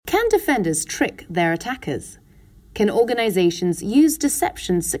defenders trick their attackers? Can organizations use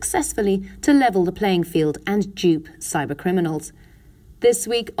deception successfully to level the playing field and dupe cybercriminals? This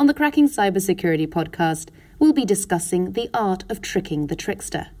week on the Cracking Cybersecurity podcast, we'll be discussing the art of tricking the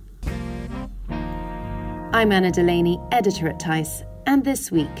trickster. I'm Anna Delaney, editor at TICE, and this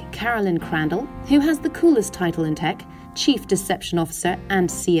week, Carolyn Crandall, who has the coolest title in tech, Chief Deception Officer and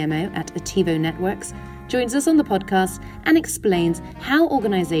CMO at Attivo Networks, joins us on the podcast and explains how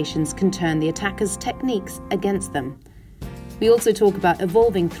organizations can turn the attackers' techniques against them. We also talk about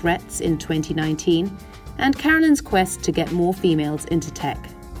evolving threats in 2019 and Carolyn's quest to get more females into tech.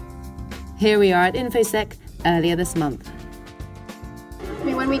 Here we are at InfoSec earlier this month. I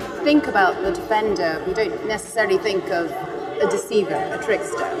mean, when we think about the defender, we don't necessarily think of a deceiver, a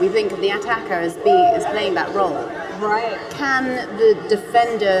trickster. We think of the attacker as playing that role. Right. Can the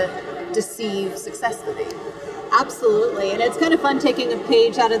defender deceive successfully? Absolutely, and it's kind of fun taking a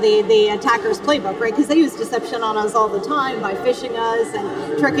page out of the attacker's playbook, right? Because they use deception on us all the time by phishing us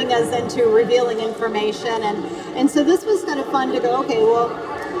and tricking us into revealing information. And so this was kind of fun to go, okay, well,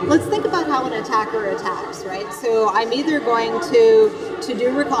 let's think about how an attacker attacks, right? So I'm either going to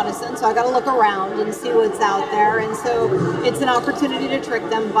do reconnaissance, so I got to look around and see what's out there. And so it's an opportunity to trick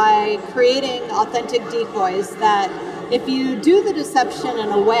them by creating authentic decoys that if you do the deception in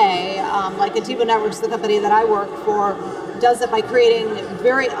a way, like Attivo Networks, the company that I work for, does it by creating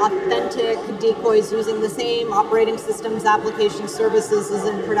very authentic decoys using the same operating systems, application services as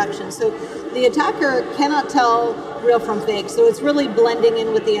in production. So the attacker cannot tell real from fake. So it's really blending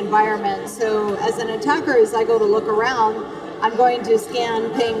in with the environment. So as an attacker, as I go to look around, I'm going to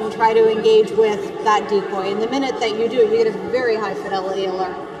scan, ping, try to engage with that decoy. And the minute that you do it, you get a very high fidelity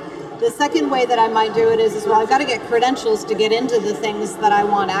alert. The second way that I might do it is well, I've got to get credentials to get into the things that I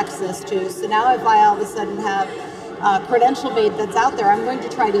want access to. So now if I all of a sudden have credential bait that's out there, I'm going to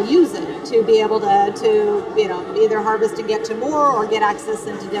try to use it to be able to either harvest and get to more or get access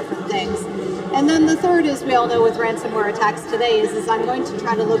into different things. And then the third is, we all know with ransomware attacks today, is I'm going to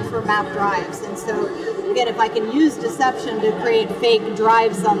try to look for map drives. And so again, if I can use deception to create fake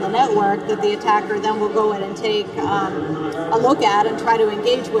drives on the network that the attacker then will go in and take a look at and try to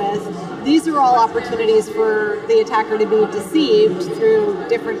engage with, these are all opportunities for the attacker to be deceived through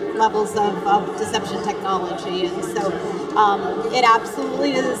different levels of deception technology. And so it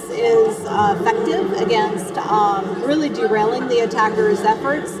absolutely is effective against really derailing the attacker's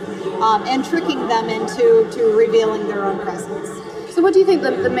efforts and tricking them into revealing their own presence. So what do you think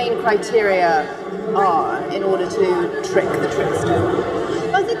the main criteria are in order to trick the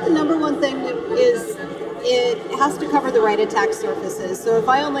trickster? I think the number one thing is it has to cover the right attack surfaces. So if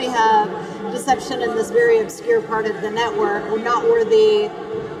I only have deception in this very obscure part of the network, or not where the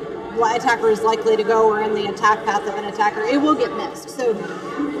attacker is likely to go or in the attack path of an attacker, it will get missed. So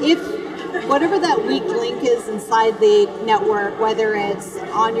if whatever that weak link is inside the network, whether it's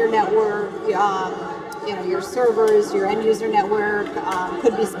on your network, your servers, your end user network,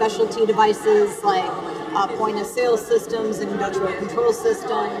 could be specialty devices like point of sale systems, industrial control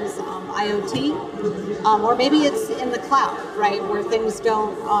systems, IoT, or maybe it's in the cloud, right, where things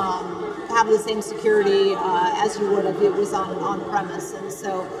don't have the same security as you would if it was on premise. And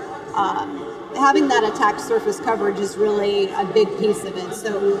so having that attack surface coverage is really a big piece of it.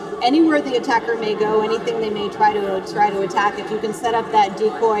 So anywhere the attacker may go, anything they may try to attack, if you can set up that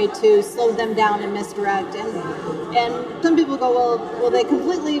decoy to slow them down and misdirect. And some people go, well, will they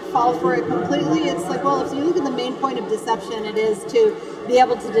completely fall for it completely? It's like, well, if you look at the main point of deception, it is to be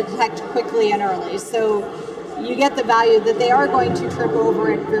able to detect quickly and early. So you get the value that they are going to trip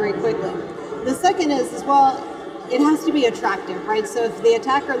over it very quickly. The second is well, it has to be attractive, right? So if the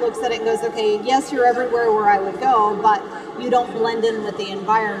attacker looks at it and goes, okay, yes, you're everywhere where I would go, but you don't blend in with the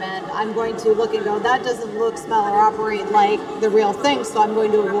environment, I'm going to look and go, that doesn't look, smell, or operate like the real thing, so I'm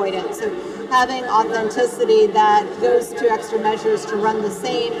going to avoid it. So having authenticity that goes to extra measures to run the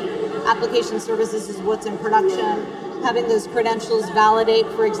same application services as what's in production, having those credentials validate,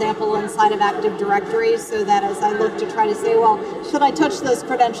 for example, inside of Active Directory, so that as I look to try to say, well, should I touch those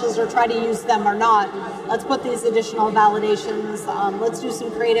credentials or try to use them or not, let's put these additional validations. Let's do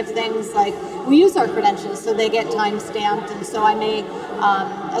some creative things like we use our credentials so they get time-stamped, and so I may,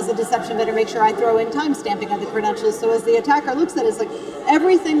 as a deception vendor, make sure I throw in time-stamping of the credentials, so as the attacker looks at it, it's like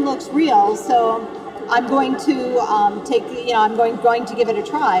everything looks real, so I'm going to I'm going to give it a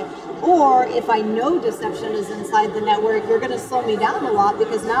try. Or if I know deception is inside the network, you're going to slow me down a lot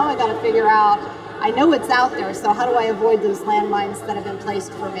because now I got to figure out, I know it's out there, so how do I avoid those landmines that have been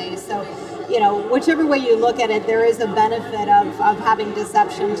placed for me? So whichever way you look at it, there is a benefit of having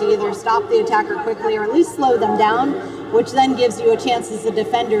deception to either stop the attacker quickly or at least slow them down, which then gives you a chance as a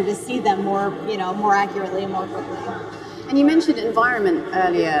defender to see them more accurately and more quickly. And you mentioned environment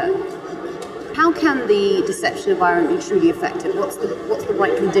earlier. How can the deception environment be truly effective? What's the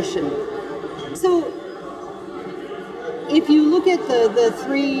right condition? So, if you look at the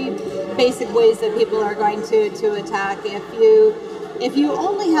three basic ways that people are going to attack, if you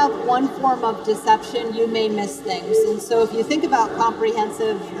only have one form of deception, you may miss things. And so if you think about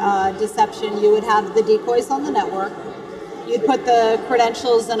comprehensive deception, you would have the decoys on the network. You'd put the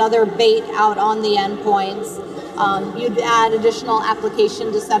credentials and other bait out on the endpoints. You'd add additional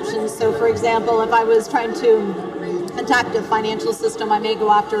application deceptions. So for example, if I was trying to attack the financial system, I may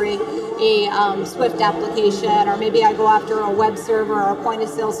go after a Swift application, or maybe I go after a web server or a point of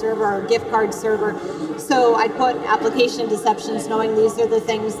sale server or a gift card server. So I put application deceptions knowing these are the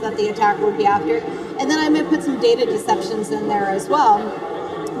things that the attacker would be after. And then I may put some data deceptions in there as well.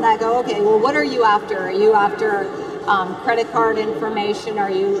 And I go, okay, well, what are you after? Are you after credit card information?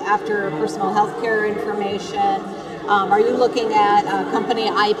 Are you after personal health care information? Are you looking at company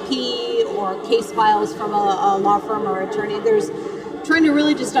IP or case files from a law firm or attorney? There's trying to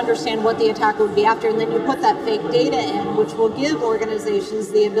really just understand what the attacker would be after, and then you put that fake data in, which will give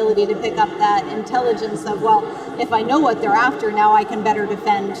organizations the ability to pick up that intelligence of, well, if I know what they're after, now I can better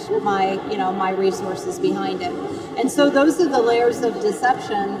defend my resources behind it. And so those are the layers of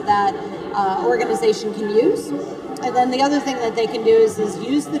deception that organization can use. And then the other thing that they can do is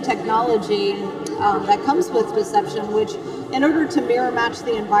use the technology that comes with deception, which in order to mirror match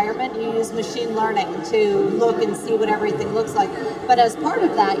the environment, you use machine learning to look and see what everything looks like. But as part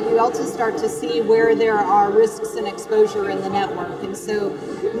of that, you also start to see where there are risks and exposure in the network. And so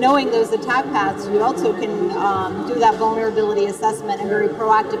knowing those attack paths, you also can do that vulnerability assessment and very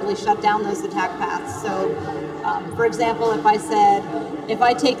proactively shut down those attack paths. So for example, if I said, if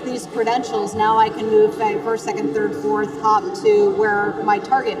I take these credentials, now I can move first, second, third, fourth hop to where my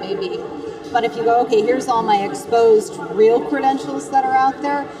target may be. But if you go, okay, here's all my exposed real credentials that are out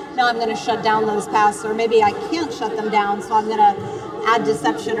there, now I'm going to shut down those paths, or maybe I can't shut them down, so I'm going to add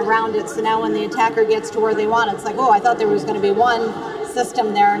deception around it. So now when the attacker gets to where they want, it's like, oh, I thought there was going to be one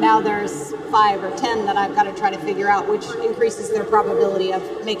system there, now there's 5 or 10 that I've got to try to figure out, which increases their probability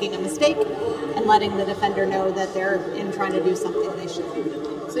of making a mistake and letting the defender know that they're in trying to do something they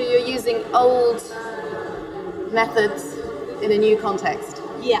shouldn't. So you're using old methods in a new context?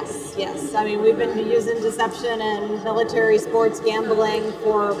 Yes. I mean, we've been using deception in military, sports, gambling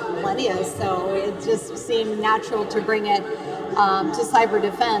for millennia, so it just seemed natural to bring it to cyber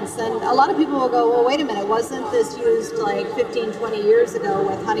defense. And a lot of people will go, well, wait a minute, wasn't this used like 15, 20 years ago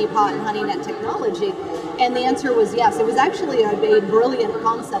with honeypot and honeynet technology? And the answer was yes. It was actually a brilliant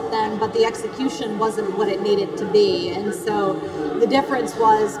concept then, but the execution wasn't what it needed to be. And so the difference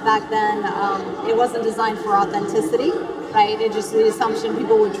was back then, it wasn't designed for authenticity. Right, it just the assumption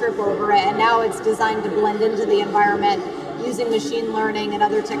people would trip over it, and now it's designed to blend into the environment using machine learning and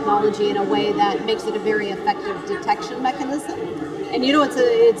other technology in a way that makes it a very effective detection mechanism. And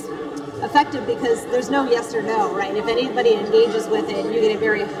it's effective because there's no yes or no, right? If anybody engages with it, you get a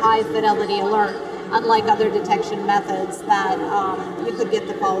very high fidelity alert, unlike other detection methods that you could get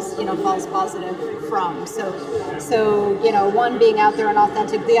the false positive from. So one being out there and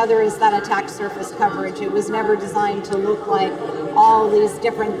authentic, the other is that attack surface coverage. It was never designed to look like all these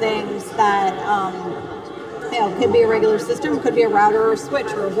different things that could be a regular system, could be a router or a switch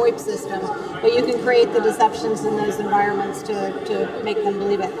or a VoIP system, but you can create the deceptions in those environments to make them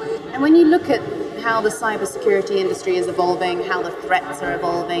believe it. And when you look at how the cybersecurity industry is evolving, how the threats are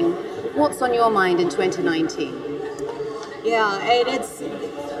evolving, what's on your mind in 2019? Yeah, and it's,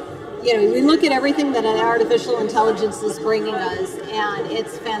 we look at everything that artificial intelligence is bringing us, and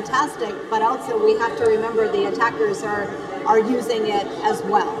it's fantastic, but also we have to remember the attackers are using it as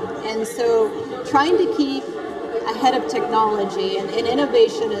well. And so trying to keep ahead of technology and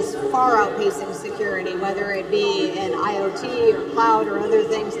innovation is far outpacing security, whether it be in IoT or cloud or other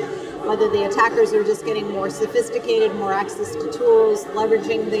things, whether the attackers are just getting more sophisticated, more access to tools,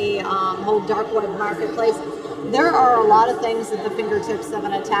 leveraging the whole dark web marketplace. There are a lot of things at the fingertips of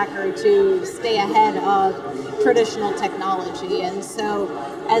an attacker to stay ahead of traditional technology. And so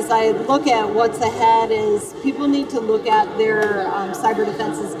as I look at what's ahead, is people need to look at their cyber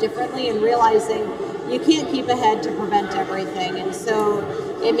defenses differently and realizing you can't keep ahead to prevent everything. And so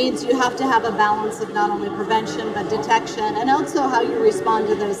it means you have to have a balance of not only prevention but detection, and also how you respond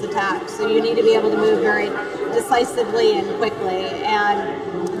to those attacks. So you need to be able to move very decisively and quickly.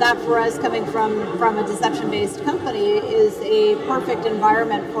 And that for us, coming from a deception-based company, is a perfect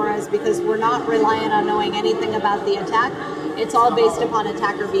environment for us because we're not reliant on knowing anything about the attack. It's all based upon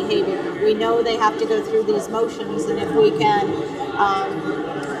attacker behavior. We know they have to go through these motions, and if we can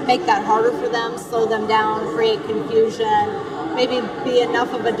make that harder for them, slow them down, create confusion, maybe be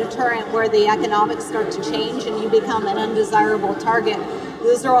enough of a deterrent where the economics start to change and you become an undesirable target.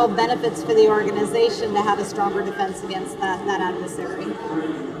 Those are all benefits for the organization to have a stronger defense against that adversary.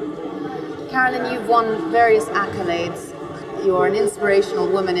 Carolyn, you've won various accolades. You're an inspirational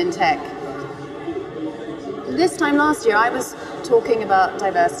woman in tech. This time last year, I was talking about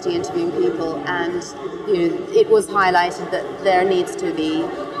diversity, interviewing people, and it was highlighted that there needs to be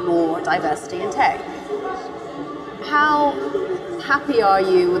more diversity in tech. How happy are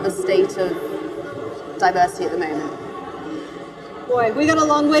you with the state of diversity at the moment? Boy, we got a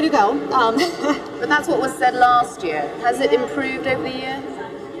long way to go. But that's what was said last year. Has it improved over the year?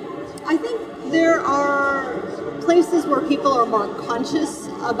 I think there are places where people are more conscious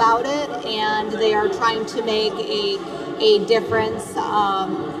about it and they are trying to make a difference.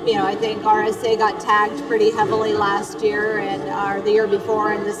 I think RSA got tagged pretty heavily last year and the year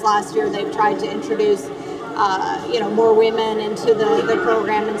before, and this last year they've tried to introduce more women into the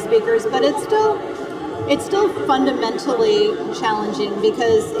program and speakers, but it's still fundamentally challenging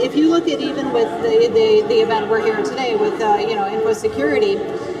because if you look at even with the event we're here today with info security,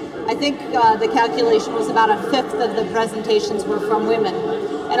 I think the calculation was about a fifth of the presentations were from women.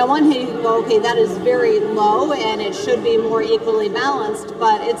 And on one hand, you can go, okay, that is very low and it should be more equally balanced,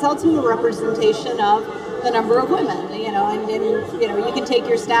 but it's also a representation of the number of women, you can take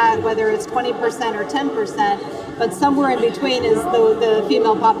your stat, whether it's 20% or 10%, but somewhere in between is the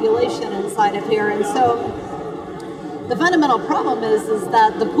female population inside of here. And so the fundamental problem is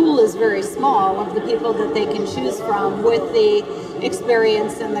that the pool is very small of the people that they can choose from with the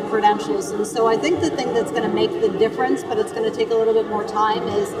experience and the credentials. And so I think the thing that's going to make the difference, but it's going to take a little bit more time,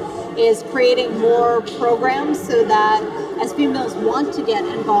 is creating more programs so that as females want to get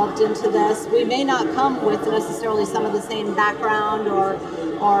involved into this, we may not come with necessarily some of the same background or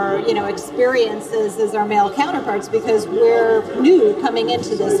experiences as our male counterparts because we're new coming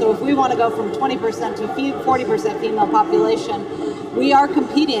into this. So if we want to go from 20% to 40% female population, we are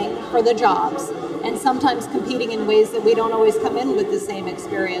competing for the jobs and sometimes competing in ways that we don't always come in with the same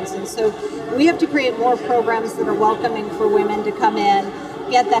experience. And so we have to create more programs that are welcoming for women to come in,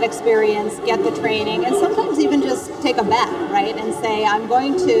 get that experience, get the training, and sometimes even just take a bet, right? And say, I'm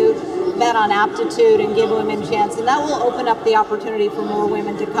going to bet on aptitude and give women a chance. And that will open up the opportunity for more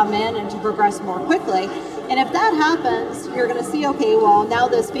women to come in and to progress more quickly. And if that happens, you're going to see, okay, well, now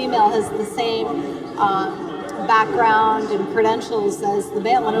this female has the same background and credentials as the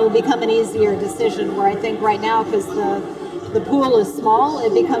male, and it will become an easier decision, where I think right now, because the pool is small,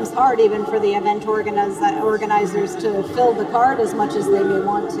 it becomes hard even for the event organizers to fill the card as much as they may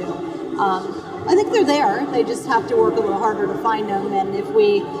want to. I think they're there. They just have to work a little harder to find them, and if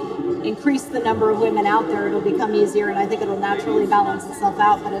we increase the number of women out there, it'll become easier, and I think it'll naturally balance itself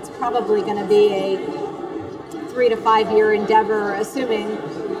out, but it's probably going to be a 3 to 5 year endeavor, assuming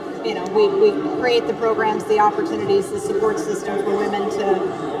we create the programs, the opportunities, the support system for women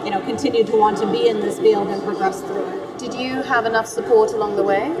to continue to want to be in this field and progress through it. Did you have enough support along the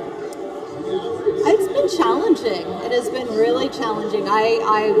way? It's been challenging. It has been really challenging.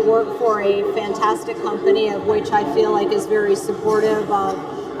 I work for a fantastic company of which I feel like is very supportive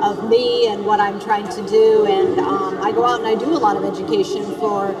of me and what I'm trying to do, and I go out and I do a lot of education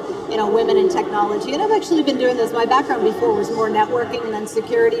for women in technology, and I've actually been doing this. My background before was more networking than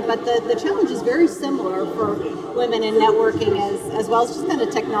security, but the challenge is very similar for women in networking as well as just kind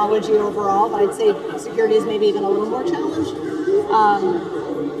of technology overall, but I'd say security is maybe even a little more challenged.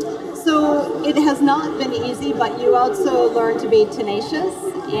 So it has not been easy, but you also learn to be tenacious,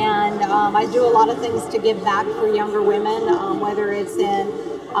 and I do a lot of things to give back for younger women, whether it's in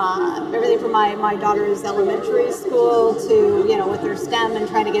everything from my daughter's elementary school to, with their STEM and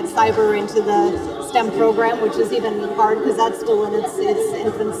trying to get cyber into the STEM program, which is even hard because that's still in its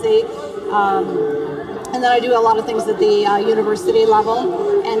infancy. And then I do a lot of things at the university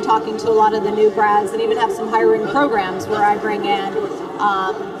level and talking to a lot of the new grads, and even have some hiring programs where I bring in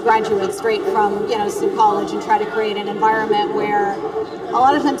graduates straight from some college and try to create an environment where a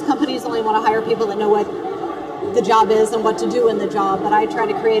lot of times companies only want to hire people that know what the job is and what to do in the job, but I try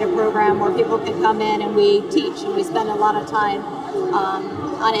to create a program where people can come in and we teach, and we spend a lot of time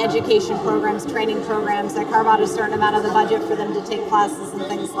on education programs, training programs. I carve out a certain amount of the budget for them to take classes and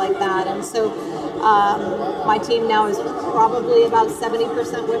things like that. And so my team now is probably about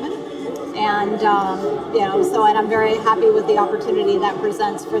 70% women. And and I'm very happy with the opportunity that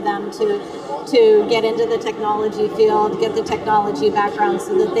presents for them to get into the technology field, get the technology background,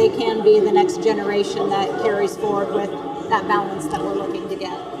 so that they can be the next generation that carries forward with that balance that we're looking to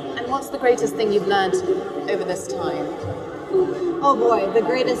get. And what's the greatest thing you've learned over this time? Oh boy, the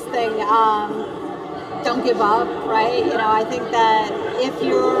greatest thing, don't give up, right? I think that if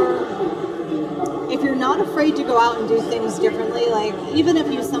you're not afraid to go out and do things differently, like even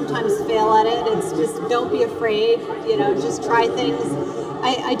if you sometimes fail at it, it's just don't be afraid, just try things.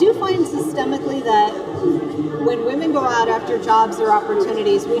 I do find systemically that when women go out after jobs or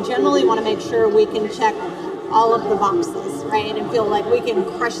opportunities, we generally want to make sure we can check all of the boxes, right? And feel like we can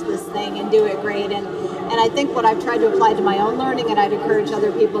crush this thing and do it great. And I think what I've tried to apply to my own learning, and I'd encourage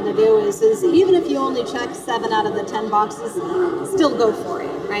other people to do, is even if you only check 7 out of the 10 boxes, still go for it,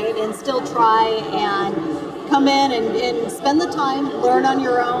 right? And still try and come in and spend the time, learn on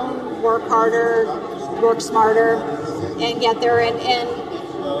your own, work harder, work smarter, and get there. And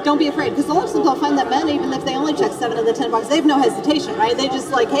don't be afraid, because a lot of times I'll find that men, even if they only check 7 of the 10 boxes, they have no hesitation, right? They just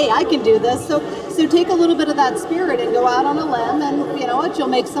like, hey, I can do this. So take a little bit of that spirit and go out on a limb, and you know what, you'll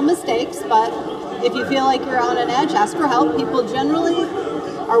make some mistakes, but if you feel like you're on an edge, ask for help. People generally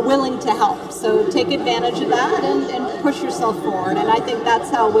are willing to help. So take advantage of that and push yourself forward. And I think that's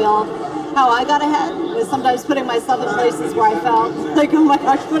how I got ahead, was sometimes putting myself in places where I felt like, oh my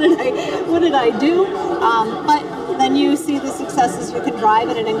gosh, what did I do? But then you see the successes you can drive,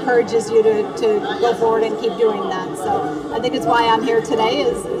 and it encourages you to go forward and keep doing that. So I think it's why I'm here today,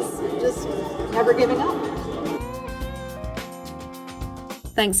 is just never giving up.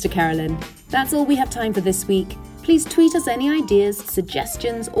 Thanks to Carolyn. That's all we have time for this week. Please tweet us any ideas,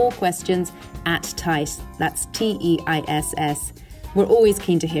 suggestions or questions at TISS. That's TEISS. We're always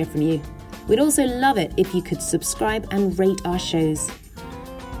keen to hear from you. We'd also love it if you could subscribe and rate our shows.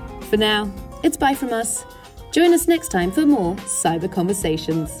 For now, it's bye from us. Join us next time for more Cyber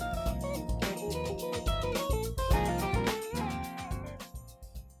Conversations.